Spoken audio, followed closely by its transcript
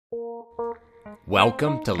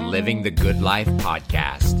Welcome to Living the Good Life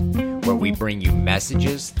podcast, where we bring you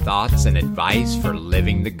messages, thoughts, and advice for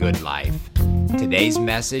living the good life. Today's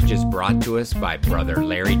message is brought to us by Brother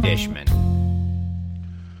Larry Dishman.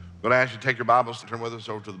 I'm going to ask you to take your Bibles and turn with us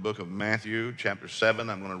over to the book of Matthew, chapter 7.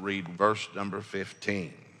 I'm going to read verse number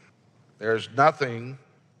 15. There's nothing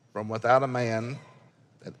from without a man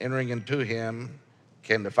that entering into him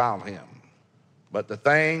can defile him, but the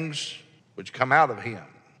things which come out of him,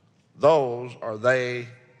 those are they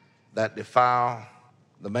that defile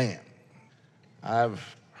the man.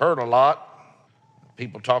 I've heard a lot of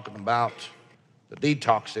people talking about the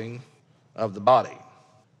detoxing of the body,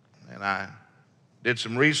 and I did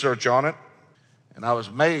some research on it, and I was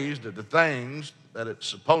amazed at the things that it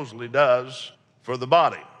supposedly does for the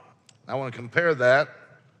body. I want to compare that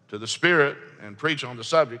to the spirit and preach on the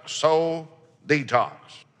subject, soul detox.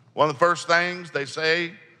 One of the first things they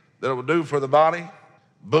say that it will do for the body,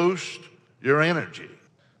 boost your energy.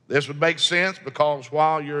 This would make sense because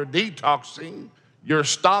while you're detoxing, you're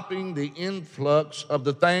stopping the influx of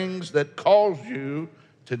the things that cause you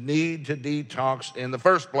to need to detox in the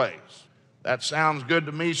first place. That sounds good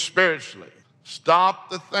to me spiritually.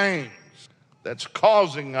 Stop the things that's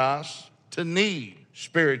causing us to need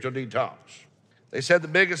spiritual detox. They said the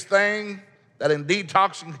biggest thing that in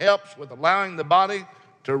detoxing helps with allowing the body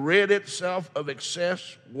to rid itself of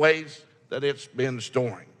excess waste that it's been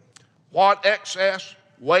storing. What excess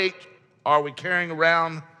weight are we carrying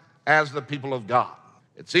around as the people of God?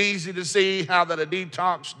 It's easy to see how that a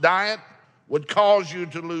detox diet would cause you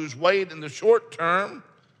to lose weight in the short term,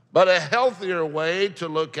 but a healthier way to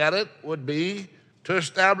look at it would be to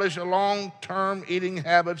establish a long-term eating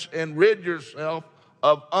habits and rid yourself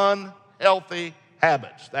of unhealthy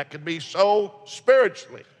habits. That could be so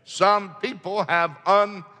spiritually. Some people have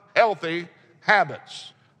unhealthy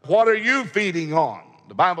habits. What are you feeding on?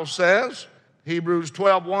 The Bible says, Hebrews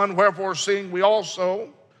 12:1, wherefore seeing we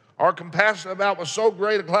also are compassed about with so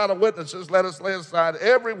great a cloud of witnesses, let us lay aside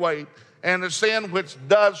every weight and the sin which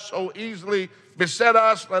does so easily beset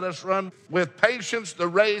us. Let us run with patience the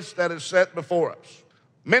race that is set before us.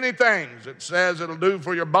 Many things it says it'll do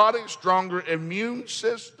for your body, stronger immune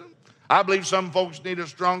system. I believe some folks need a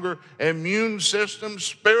stronger immune system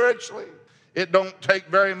spiritually. It don't take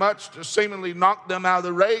very much to seemingly knock them out of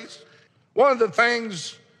the race. One of the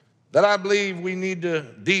things that I believe we need to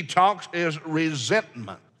detox is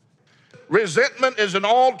resentment. Resentment is an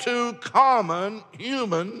all too common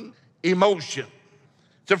human emotion.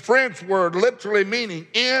 It's a French word literally meaning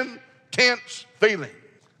intense feeling.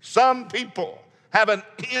 Some people have an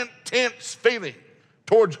intense feeling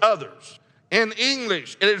towards others. In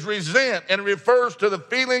English, it is resent and it refers to the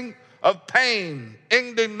feeling of pain,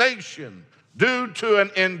 indignation due to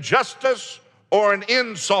an injustice or an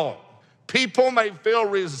insult. People may feel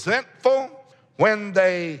resentful when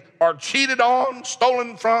they are cheated on,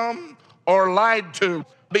 stolen from, or lied to.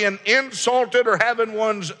 Being insulted or having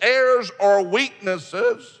one's errors or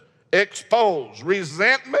weaknesses exposed.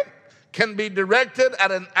 Resentment can be directed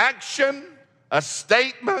at an action, a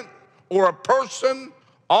statement, or a person,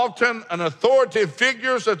 often an authority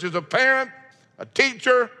figure such as a parent, a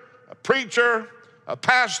teacher, a preacher, a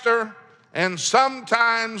pastor, and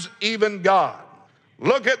sometimes even God.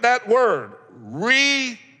 Look at that word,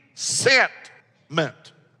 resentment.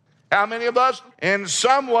 How many of us in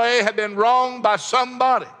some way have been wronged by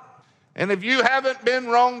somebody? And if you haven't been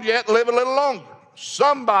wronged yet, live a little longer.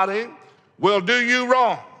 Somebody will do you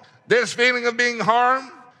wrong. This feeling of being harmed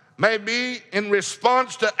may be in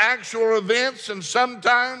response to actual events, and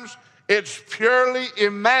sometimes it's purely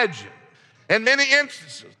imagined. In many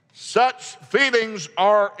instances, such feelings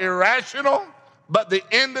are irrational, but the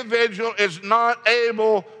individual is not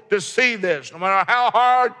able to see this. No matter how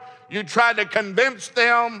hard you try to convince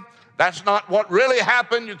them that's not what really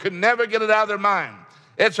happened, you can never get it out of their mind.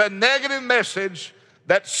 It's a negative message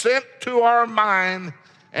that's sent to our mind,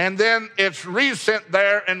 and then it's resent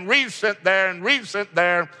there and resent there and resent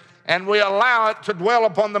there, and we allow it to dwell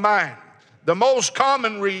upon the mind. The most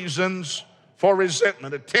common reasons for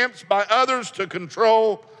resentment: attempts by others to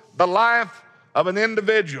control the life of an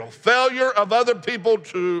individual, failure of other people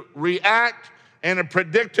to react in a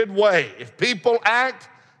predicted way. If people act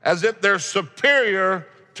as if they're superior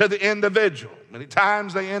to the individual, many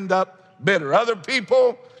times they end up bitter. Other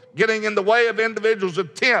people getting in the way of individuals'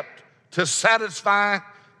 attempt to satisfy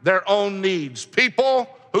their own needs. People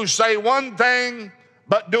who say one thing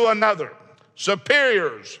but do another.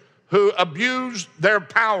 Superiors who abuse their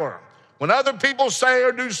power. When other people say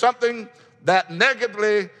or do something that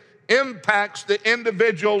negatively impacts the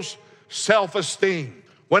individual's self-esteem.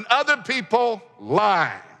 When other people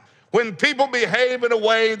lie. when people behave in a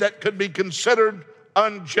way that could be considered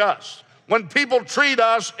unjust, when people treat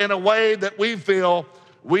us in a way that we feel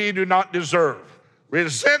we do not deserve.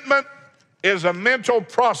 Resentment is a mental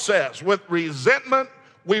process. With resentment,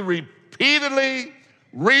 we repeatedly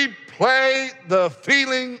replay the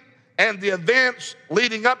feeling and the events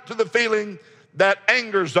leading up to the feeling that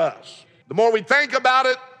angers us. The more we think about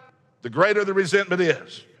it, the greater the resentment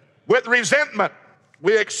is. With resentment,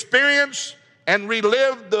 we experience and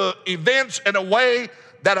relive the events in a way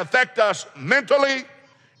that affect us mentally,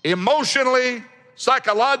 emotionally,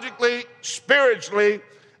 psychologically, spiritually,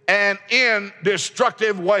 and in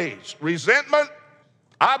destructive ways. Resentment,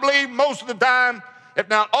 I believe most of the time, if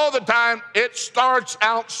not all the time, it starts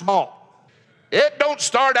out small. It don't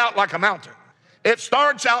start out like a mountain. It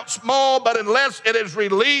starts out small, but unless it is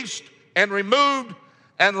released and removed,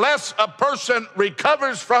 unless a person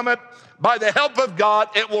recovers from it by the help of God,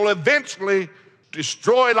 it will eventually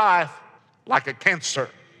destroy life like a cancer.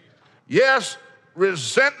 Yes,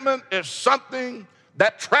 resentment is something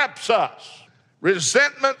that traps us.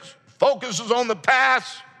 Resentment focuses on the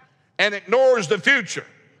past and ignores the future.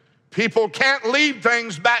 People can't leave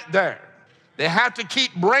things back there. They have to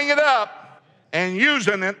keep bringing it up and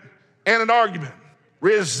using it in an argument.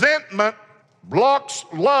 Resentment blocks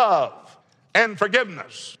love and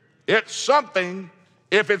forgiveness. It's something,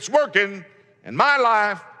 if it's working in my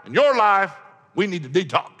life, in your life, we need to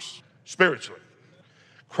detox spiritually.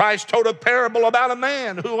 Christ told a parable about a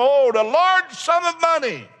man who owed a large sum of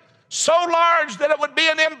money, so large that it would be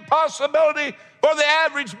an impossibility for the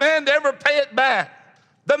average man to ever pay it back.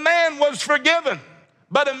 The man was forgiven,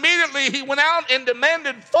 but immediately he went out and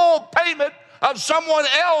demanded full payment of someone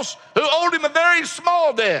else who owed him a very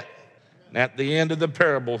small debt. And at the end of the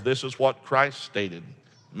parable, this is what Christ stated.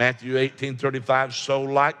 Matthew 18:35, so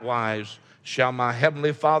likewise shall my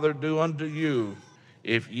heavenly Father do unto you,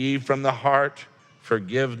 if ye from the heart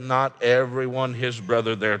forgive not everyone his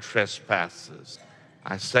brother their trespasses.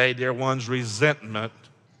 I say, dear ones, resentment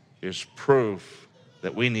is proof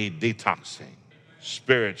that we need detoxing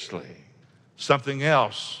spiritually. Something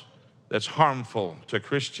else that's harmful to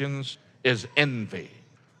Christians is envy.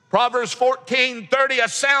 Proverbs 14:30, a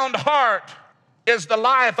sound heart is the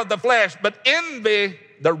life of the flesh, but envy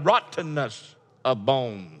the rottenness of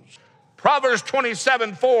bones. Proverbs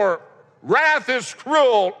 27:4, wrath is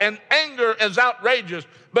cruel and anger is outrageous,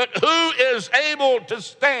 but who is able to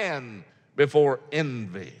stand before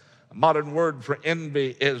envy? A modern word for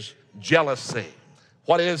envy is jealousy.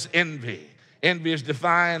 What is envy? Envy is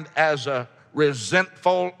defined as a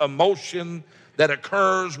resentful emotion that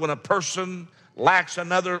occurs when a person lacks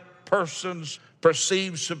another person's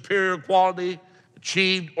perceived superior quality,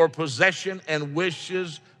 achieved, or possession, and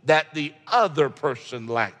wishes that the other person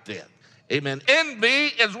lacked it. Amen. Envy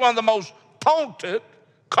is one of the most potent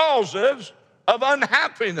causes of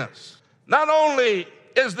unhappiness. Not only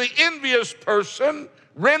is the envious person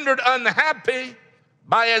rendered unhappy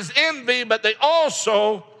by his envy, but they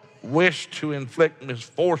also wish to inflict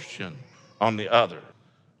misfortune on the other.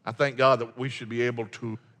 I thank God that we should be able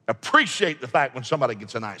to appreciate the fact when somebody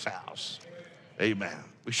gets a nice house. Amen.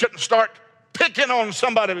 We shouldn't start picking on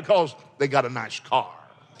somebody because they got a nice car.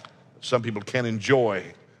 Some people can't enjoy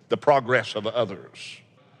the progress of others.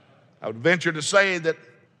 I would venture to say that,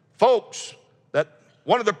 folks, that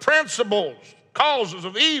one of the principal causes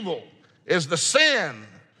of evil is the sin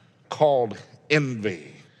called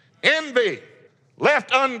envy. Envy,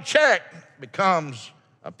 left unchecked, becomes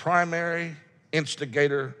a primary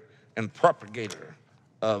instigator and propagator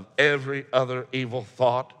of every other evil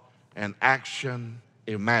thought and action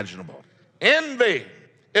imaginable. Envy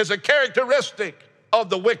is a characteristic of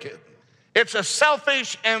the wicked. It's a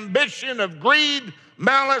selfish ambition of greed,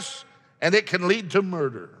 malice, and it can lead to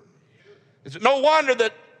murder. It's no wonder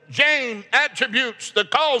that James attributes the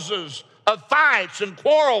causes of fights and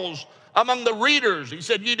quarrels among the readers. He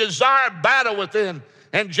said, ye desire battle within.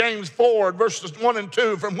 And James 4, verses 1 and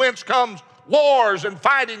 2, from whence comes wars and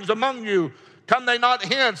fightings among you? Come they not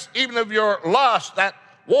hence, even of your lust, that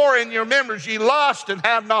war in your members, ye lust and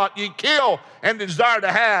have not, ye kill and desire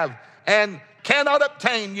to have, and cannot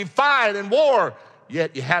obtain, ye fight and war,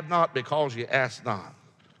 yet ye have not because ye ask not.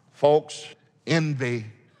 Folks, envy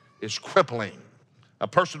is crippling. A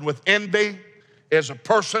person with envy is a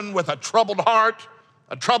person with a troubled heart,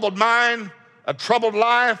 a troubled mind, a troubled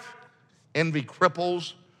life. Envy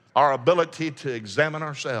cripples our ability to examine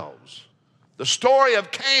ourselves. The story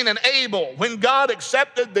of Cain and Abel, when God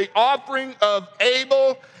accepted the offering of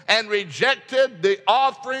Abel and rejected the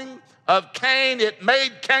offering of Cain, it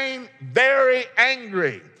made Cain very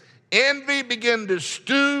angry. Envy began to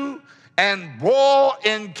stew and boil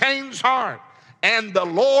in Cain's heart. And the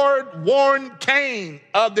Lord warned Cain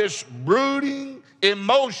of this brooding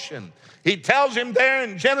emotion. He tells him there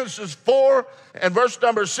in Genesis 4 and verse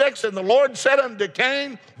number 6, and the Lord said unto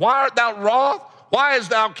Cain, why art thou wroth? Why is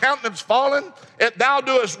thy countenance fallen? If thou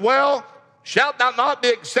doest well, shalt thou not be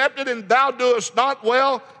accepted? And thou doest not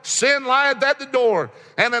well, sin lieth at the door.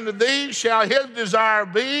 And unto thee shall his desire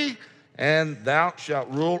be, and thou shalt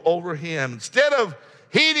rule over him. Instead of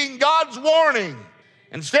heeding God's warning,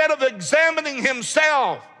 instead of examining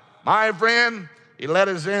himself, my friend, he let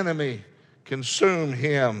his enemy consume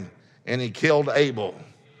him, and he killed Abel.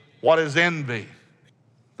 What is envy?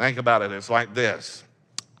 Think about it. It's like this.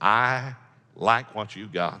 I like what you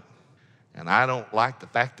got, and I don't like the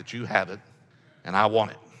fact that you have it, and I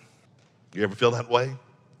want it. You ever feel that way?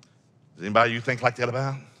 Does anybody you think like that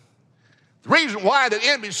about? The reason why that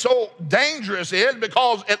envy is so dangerous is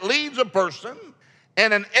because it leads a person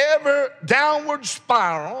in an ever downward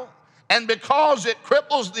spiral, and because it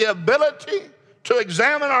cripples the ability to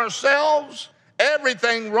examine ourselves,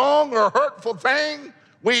 everything wrong or hurtful thing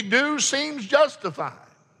we do seems justified.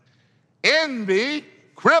 Envy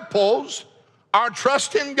cripples our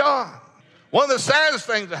trust in God. One of the saddest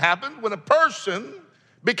things that happens when a person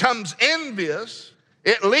becomes envious,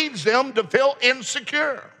 it leads them to feel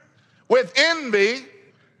insecure. With envy,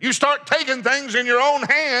 you start taking things in your own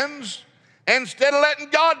hands instead of letting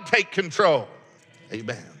God take control.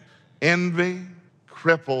 Amen. Envy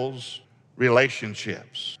cripples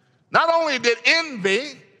relationships. Not only did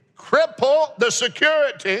envy cripple the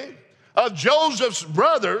security of Joseph's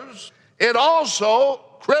brothers, it also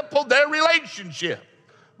crippled their relationship,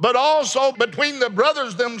 but also between the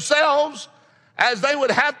brothers themselves, as they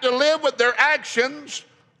would have to live with their actions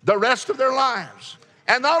the rest of their lives.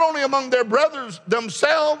 And not only among their brothers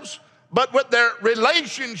themselves, but with their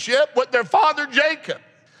relationship with their father Jacob.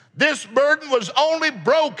 This burden was only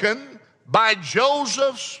broken by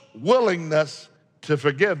Joseph's willingness to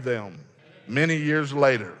forgive them many years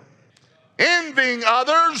later. Envying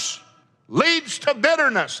others leads to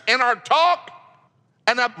bitterness in our talk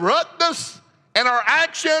and abruptness in our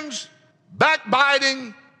actions,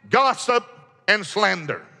 backbiting, gossip, and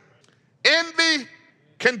slander. Envy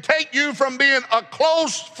can take you from being a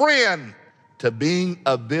close friend to being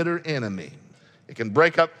a bitter enemy. It can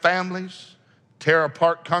break up families, tear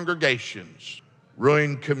apart congregations,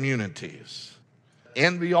 ruin communities.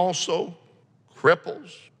 Envy also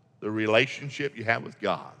cripples the relationship you have with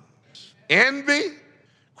God. Envy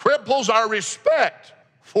cripples our respect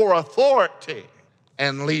for authority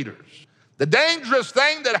and leaders. The dangerous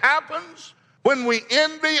thing that happens when we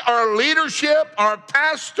envy our leadership, our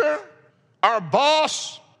pastor, our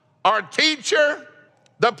boss, our teacher,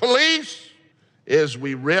 the police, is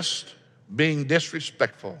we risk being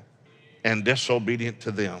disrespectful and disobedient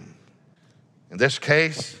to them. In this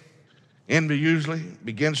case, envy usually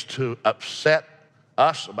begins to upset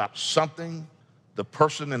us about something the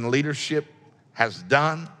person in leadership has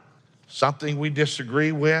done, something we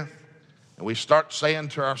disagree with, and we start saying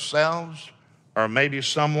to ourselves, or maybe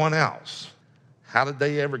someone else, how did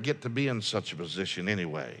they ever get to be in such a position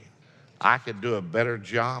anyway? I could do a better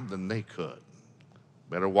job than they could.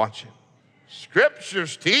 Better watch it.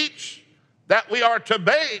 Scriptures teach that we are to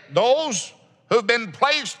obey those who've been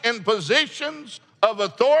placed in positions of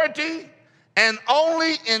authority, and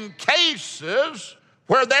only in cases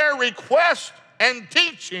where their requests and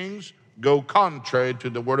teachings go contrary to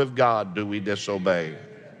the word of God do we disobey.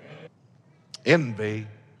 Envy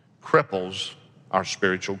cripples our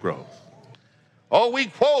spiritual growth. Oh, we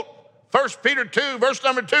quote 1 Peter 2, verse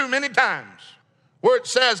number 2 many times, where it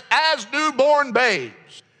says, as newborn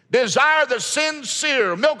babes, desire the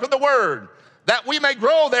sincere milk of the word, that we may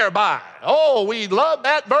grow thereby. Oh, we love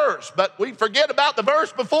that verse, but we forget about the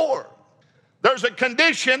verse before. There's a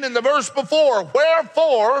condition in the verse before.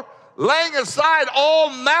 Wherefore, laying aside all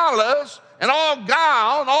malice and all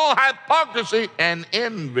guile and all hypocrisy and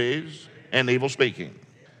envies and evil speaking.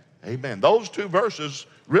 Amen. Those two verses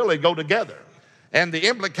really go together. And the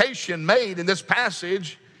implication made in this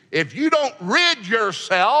passage, if you don't rid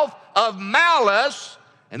yourself of malice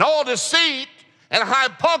and all deceit and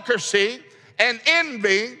hypocrisy and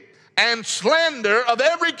envy and slander of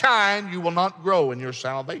every kind, you will not grow in your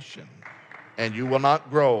salvation, and you will not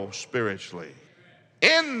grow spiritually.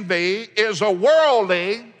 Envy is a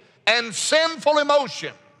worldly and sinful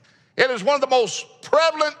emotion. It is one of the most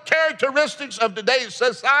prevalent characteristics of today's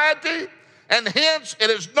society, and hence it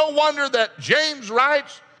is no wonder that James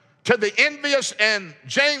writes to the envious in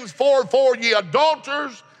James 4:4, ye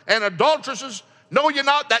adulterers and adulteresses, know ye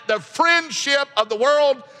not that the friendship of the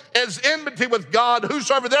world is enmity with God?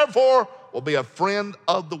 Whosoever therefore will be a friend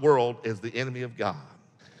of the world is the enemy of God.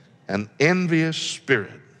 An envious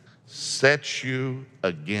spirit sets you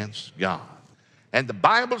against God. And the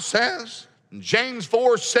Bible says in James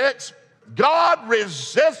 4:6, God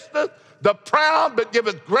resisteth the proud, but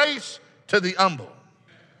giveth grace to the humble.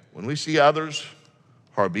 When we see others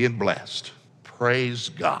who are being blessed, praise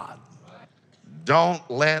God. Don't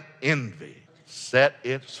let envy set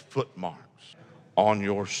its footmarks on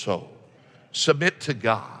your soul. Submit to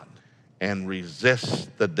God and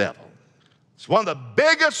resist the devil. It's one of the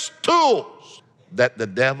biggest tools that the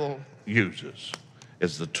devil uses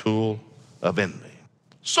is the tool of envy.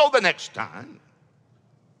 So the next time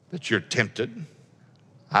that you're tempted,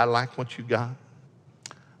 I like what you got.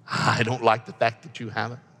 I don't like the fact that you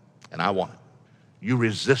have it, and I want it. You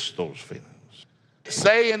resist those feelings.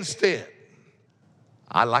 Say instead,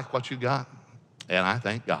 I like what you got, and I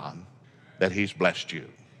thank God that he's blessed you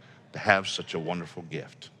to have such a wonderful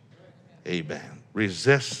gift. Amen.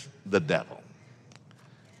 Resist the devil.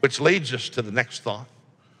 Which leads us to the next thought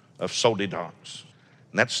of Sody Dogs.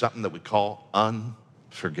 And that's something that we call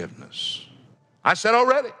unforgiveness. I said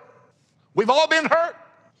already, we've all been hurt.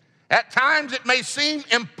 At times it may seem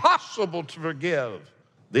impossible to forgive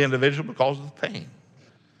the individual because of the pain.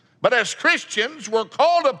 But as Christians, we're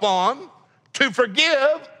called upon to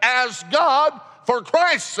forgive as God, for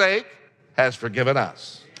Christ's sake, has forgiven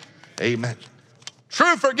us. Amen.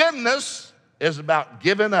 True forgiveness is about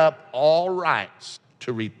giving up all rights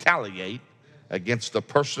to retaliate against the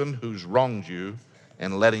person who's wronged you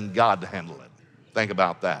and letting God handle it. Think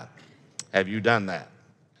about that. Have you done that?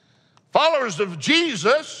 Followers of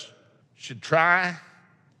Jesus should try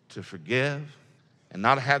to forgive and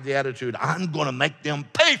not have the attitude, I'm going to make them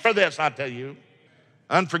pay for this, I tell you.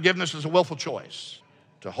 Unforgiveness is a willful choice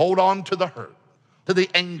to hold on to the hurt, to the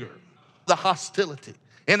anger, the hostility.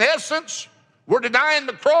 In essence, we're denying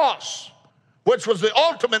the cross, which was the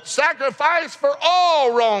ultimate sacrifice for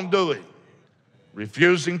all wrongdoing.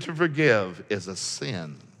 Refusing to forgive is a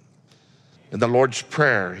sin. In the Lord's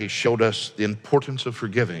Prayer, he showed us the importance of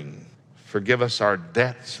forgiving. Forgive us our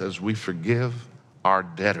debts as we forgive our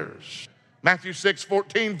debtors. Matthew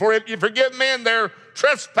 6:14, for if you forgive men their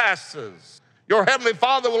trespasses, your heavenly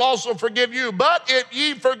Father will also forgive you. But if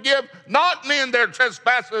ye forgive not men their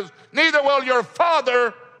trespasses, neither will your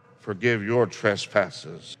Father forgive your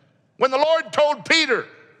trespasses. When the Lord told Peter,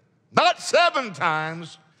 not 7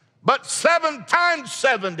 times, but 7 times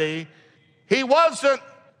 70, he wasn't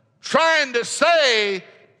trying to say,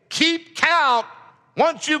 keep count.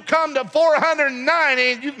 Once you come to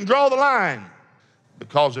 490, you can draw the line.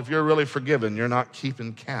 Because if you're really forgiven, you're not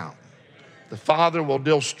keeping count. The Father will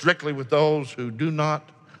deal strictly with those who do not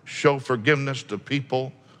show forgiveness to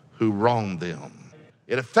people who wrong them.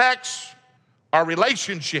 It affects our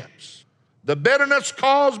relationships. The bitterness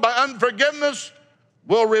caused by unforgiveness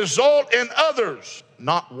will result in others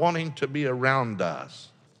not wanting to be around us.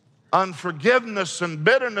 Unforgiveness and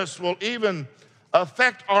bitterness will even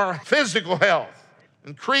affect our physical health,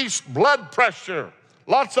 increase blood pressure,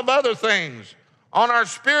 lots of other things on our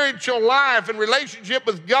spiritual life and relationship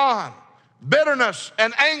with God. Bitterness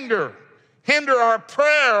and anger hinder our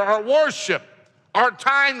prayer, our worship, our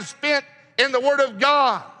time spent in the Word of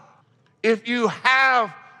God. If you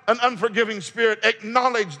have an unforgiving spirit,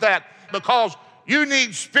 acknowledge that, because you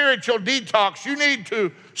need spiritual detox. You need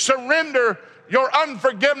to surrender your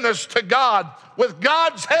unforgiveness to God with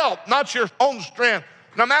God's help, not your own strength.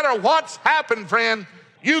 No matter what's happened, friend,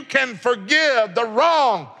 you can forgive the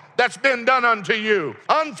wrong that's been done unto you.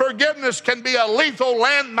 Unforgiveness can be a lethal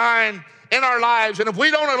landmine in our lives. And if we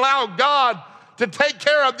don't allow God to take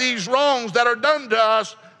care of these wrongs that are done to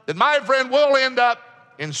us, then my friend, we'll end up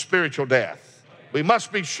in spiritual death. We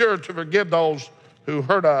must be sure to forgive those who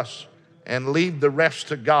hurt us and leave the rest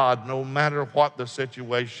to God, no matter what the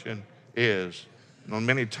situation is. You know,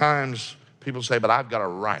 many times people say, but I've got a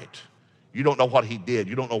right. You don't know what he did.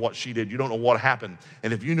 You don't know what she did. You don't know what happened.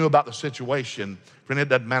 And if you knew about the situation, friend, it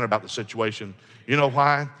doesn't matter about the situation. You know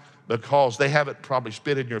why? Because they haven't probably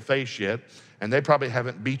spit in your face yet, and they probably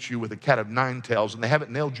haven't beat you with a cat of 9 tails, and they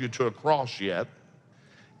haven't nailed you to a cross yet.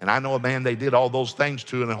 And I know a man they did all those things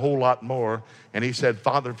to and a whole lot more, and he said,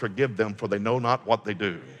 Father, forgive them, for they know not what they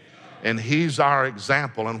do. And he's our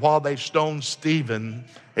example. And while they stoned Stephen,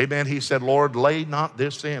 amen, he said, Lord, lay not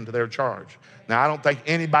this sin to their charge. Now, I don't think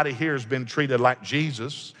anybody here has been treated like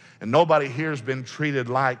Jesus, and nobody here has been treated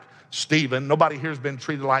like Stephen. Nobody here has been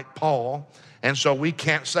treated like Paul. And so we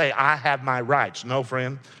can't say, I have my rights. No,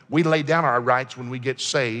 friend. We lay down our rights when we get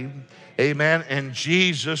saved. Amen. And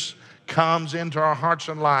Jesus comes into our hearts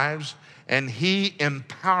and lives, and he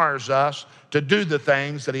empowers us to do the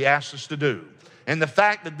things that he asks us to do. And the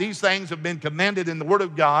fact that these things have been commended in the Word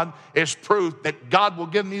of God is proof that God will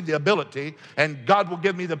give me the ability and God will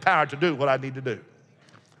give me the power to do what I need to do.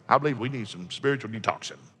 I believe we need some spiritual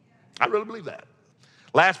detoxing. I really believe that.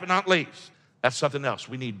 Last but not least, that's something else.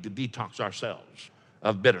 We need to detox ourselves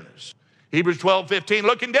of bitterness. Hebrews 12:15,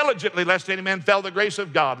 looking diligently, lest any man fail the grace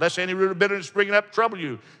of God, lest any root of bitterness springing up trouble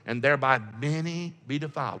you, and thereby many be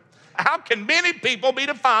defiled. How can many people be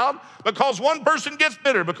defiled? Because one person gets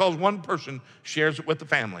bitter, because one person shares it with the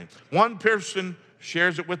family. One person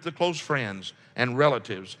shares it with the close friends and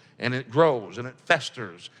relatives, and it grows and it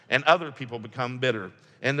festers, and other people become bitter,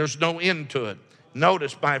 and there's no end to it.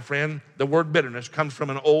 Notice, my friend, the word bitterness comes from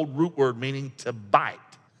an old root word meaning to bite.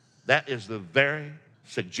 That is the very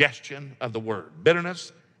suggestion of the word.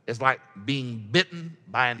 Bitterness is like being bitten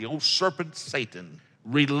by the old serpent Satan,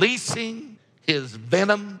 releasing his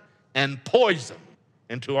venom and poison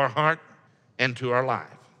into our heart and to our life.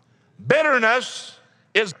 Bitterness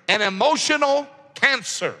is an emotional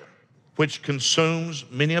cancer which consumes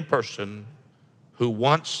many a person who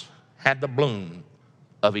once had the bloom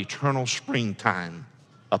of eternal springtime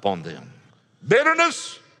upon them.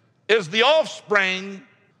 Bitterness is the offspring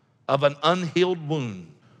of an unhealed wound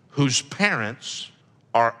whose parents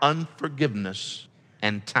are unforgiveness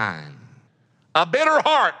and time. A bitter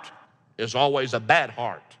heart is always a bad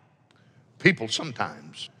heart. People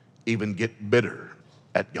sometimes even get bitter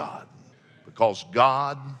at God because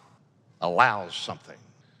God allows something.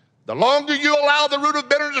 The longer you allow the root of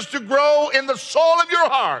bitterness to grow in the soul of your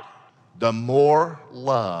heart, the more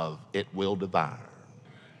love it will devour.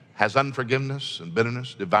 Has unforgiveness and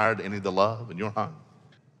bitterness devoured any of the love in your heart?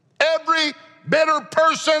 Every bitter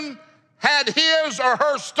person had his or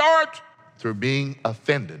her start through being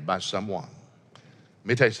offended by someone. Let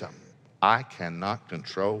me tell you something. I cannot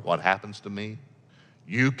control what happens to me.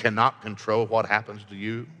 You cannot control what happens to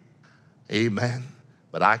you. Amen.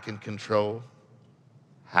 But I can control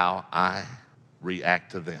how I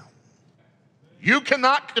react to them. You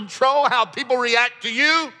cannot control how people react to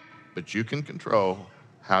you, but you can control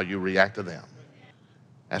how you react to them.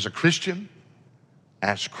 As a Christian,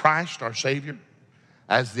 as Christ our Savior,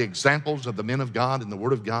 as the examples of the men of God in the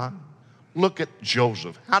Word of God, look at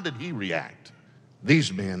Joseph. How did he react?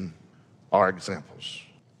 These men are examples.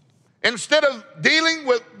 Instead of dealing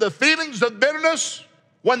with the feelings of bitterness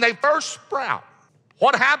when they first sprout,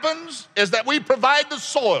 what happens is that we provide the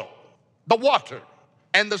soil, the water,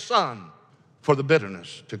 and the sun for the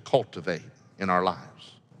bitterness to cultivate in our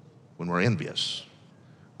lives. When we're envious,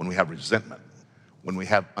 when we have resentment, when we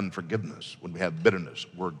have unforgiveness, when we have bitterness,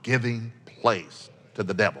 we're giving place to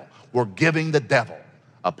the devil. We're giving the devil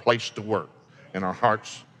a place to work in our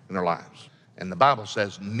hearts and our lives. And the Bible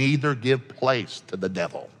says, neither give place to the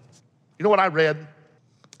devil. You know what I read?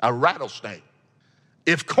 A rattlesnake,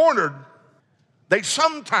 if cornered, they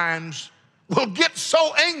sometimes will get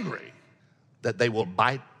so angry that they will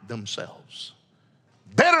bite themselves.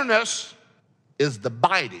 Bitterness is the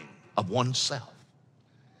biting of oneself.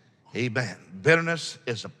 Amen. Bitterness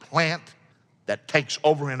is a plant that takes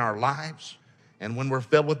over in our lives, and when we're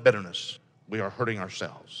filled with bitterness, we are hurting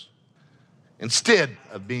ourselves. Instead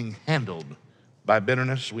of being handled by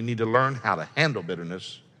bitterness, we need to learn how to handle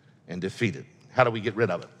bitterness and defeat it. How do we get rid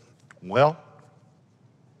of it? Well,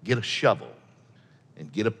 get a shovel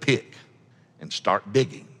and get a pick and start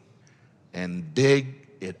digging and dig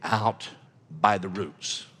it out by the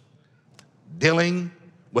roots. Dealing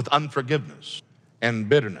with unforgiveness and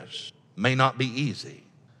bitterness may not be easy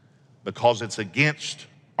because it's against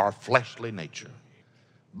our fleshly nature.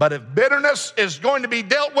 But if bitterness is going to be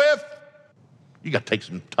dealt with, you got to take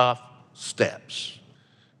some tough steps.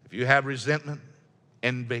 If you have resentment,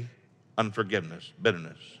 envy, unforgiveness,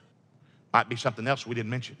 bitterness, might be something else we didn't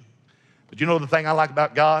mention. But you know the thing I like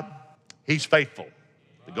about God? He's faithful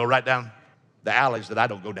to go right down the alleys that I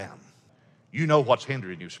don't go down. You know what's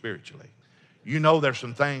hindering you spiritually. You know there's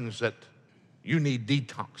some things that you need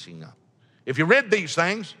detoxing of. If you read these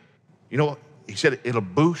things, you know what? He said it'll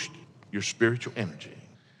boost your spiritual energy.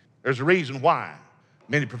 There's a reason why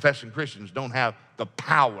many professing Christians don't have the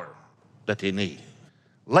power that they need.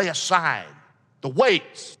 Lay aside the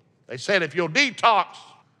weights. They said if you'll detox,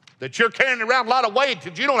 that you're carrying around a lot of weight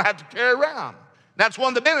that you don't have to carry around. That's one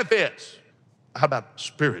of the benefits. How about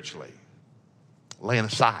spiritually? Laying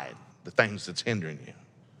aside the things that's hindering you.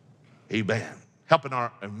 Amen. Helping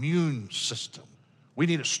our immune system. We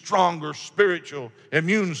need a stronger spiritual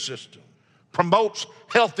immune system. Promotes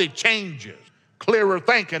healthy changes. Clearer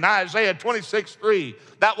thinking, Isaiah 26:3,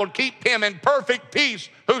 that will keep him in perfect peace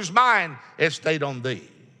whose mind is stayed on thee.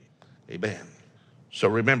 Amen. So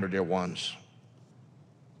remember, dear ones,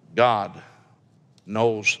 God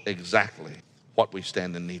knows exactly what we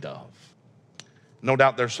stand in need of. No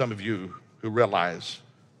doubt there's some of you who realize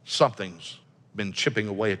something's been chipping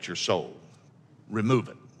away at your soul. Remove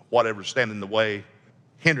it. Whatever's standing in the way,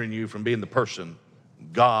 hindering you from being the person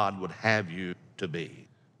God would have you to be.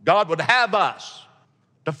 God would have us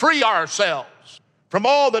to free ourselves from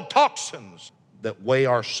all the toxins that weigh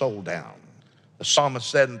our soul down. The psalmist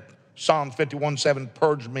said in Psalm 51:7,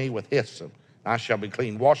 purge me with hyssop, and I shall be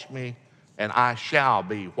clean. Wash me, and I shall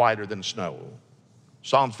be whiter than snow.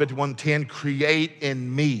 Psalm 51:10, create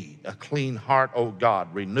in me a clean heart, O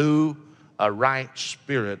God. Renew a right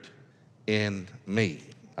spirit in me.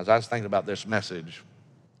 As I was thinking about this message,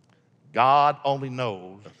 God only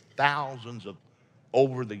knows thousands of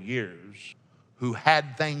over the years who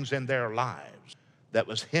had things in their lives that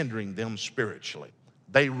was hindering them spiritually.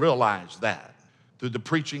 They realized that through the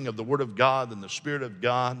preaching of the Word of God and the Spirit of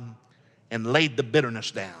God, and laid the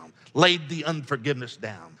bitterness down, laid the unforgiveness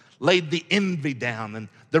down, laid the envy down, and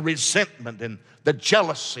the resentment and the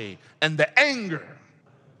jealousy and the anger,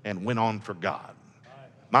 and went on for God.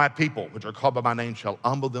 My people, which are called by my name, shall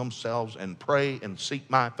humble themselves and pray and seek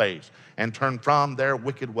my face and turn from their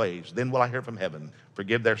wicked ways. Then will I hear from heaven,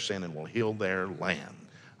 forgive their sin, and will heal their land.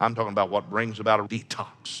 I'm talking about what brings about a detox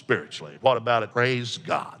spiritually. What about it? Praise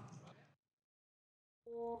God.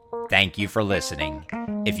 Thank you for listening.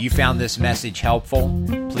 If you found this message helpful,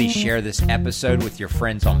 please share this episode with your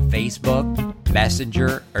friends on Facebook,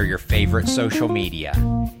 Messenger, or your favorite social media.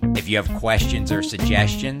 If you have questions or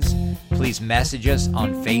suggestions, please message us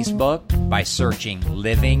on Facebook by searching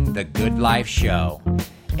Living the Good Life Show.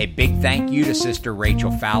 A big thank you to Sister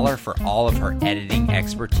Rachel Fowler for all of her editing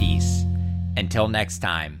expertise. Until next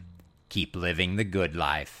time, keep living the good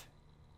life.